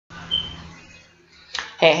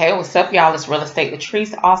Hey, what's up, y'all? It's Real Estate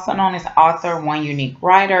Latrice, also known as Author One Unique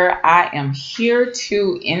Writer. I am here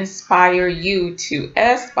to inspire you to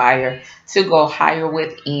aspire to go higher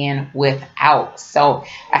within, without. So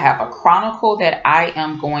I have a chronicle that I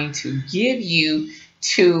am going to give you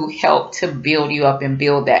to help to build you up and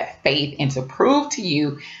build that faith and to prove to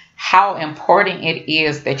you how important it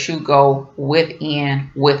is that you go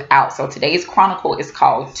within, without. So today's chronicle is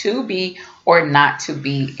called To Be or Not to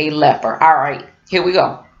Be a Leper. All right. Here we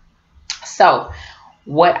go. So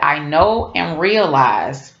what I know and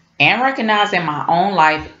realize and recognize in my own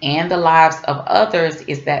life and the lives of others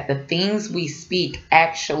is that the things we speak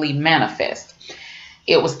actually manifest.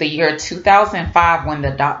 It was the year 2005 when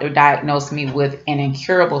the doctor diagnosed me with an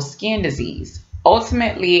incurable skin disease.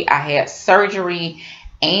 Ultimately, I had surgery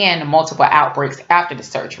and multiple outbreaks after the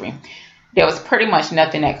surgery. There was pretty much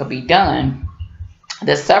nothing that could be done.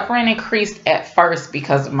 The suffering increased at first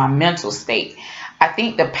because of my mental state. I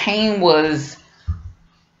think the pain was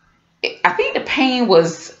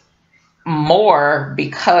more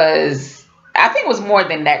because I think it was more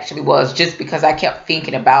than it actually was, just because I kept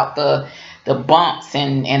thinking about the bumps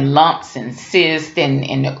and lumps and cysts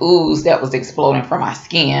and the ooze that was exploding from my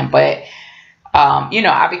skin. But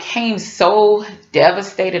I became so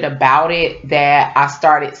devastated about it that I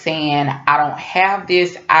started saying, I don't have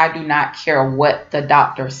this. I do not care what the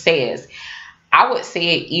doctor says. I would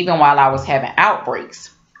say it even while I was having outbreaks.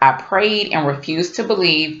 I prayed and refused to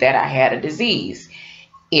believe that I had a disease.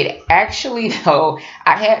 It actually, though,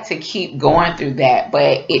 I had to keep going through that,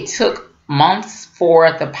 but it took months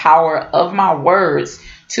for the power of my words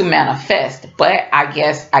to manifest. But I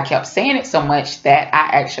guess I kept saying it so much that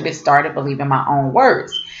I actually started believing my own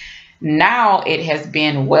words. Now it has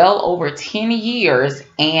been well over 10 years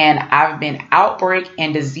and I've been outbreak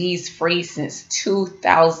and disease free since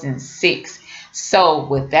 2006. So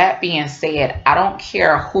with that being said, I don't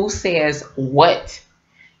care who says what.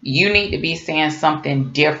 You need to be saying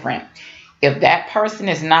something different. If that person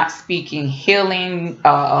is not speaking healing,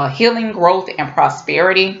 growth and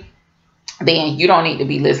prosperity, then you don't need to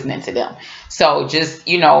be listening to them. So just,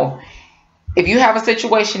 if you have a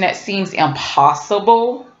situation that seems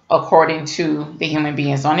impossible according to the human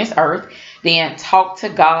beings on this earth, then talk to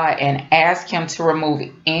God and ask him to remove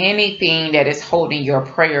anything that is holding your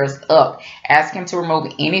prayers up. Ask him to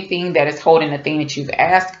remove anything that is holding the thing that you've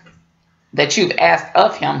asked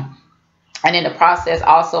of him. And in the process,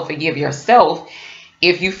 also forgive yourself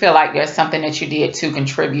if you feel like there's something that you did to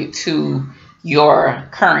contribute to your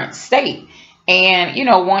current state. And,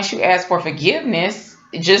 once you ask for forgiveness,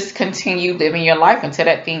 just continue living your life until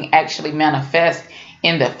that thing actually manifests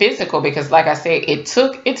in the physical, because like I said, it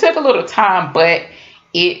took a little time, but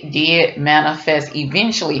it did manifest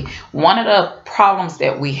eventually. One of the problems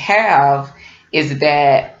that we have is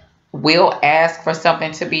that we'll ask for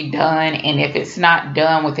something to be done, and if it's not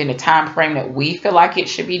done within the time frame that we feel like it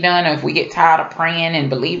should be done, or if we get tired of praying and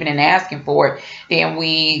believing and asking for it, then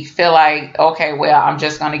we feel like, okay, well, I'm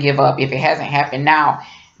just going to give up. If it hasn't happened now,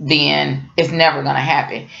 then it's never going to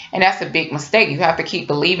happen. And that's a big mistake. You have to keep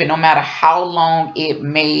believing no matter how long it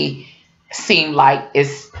may seem like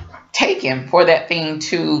it's taken for that thing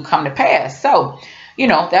to come to pass. So,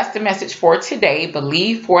 that's the message for today.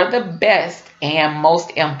 Believe for the best. And most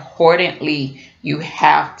importantly, you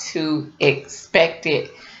have to expect it.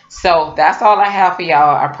 So that's all I have for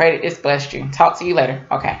y'all. I pray that this blessed you. Talk to you later.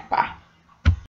 Okay, bye.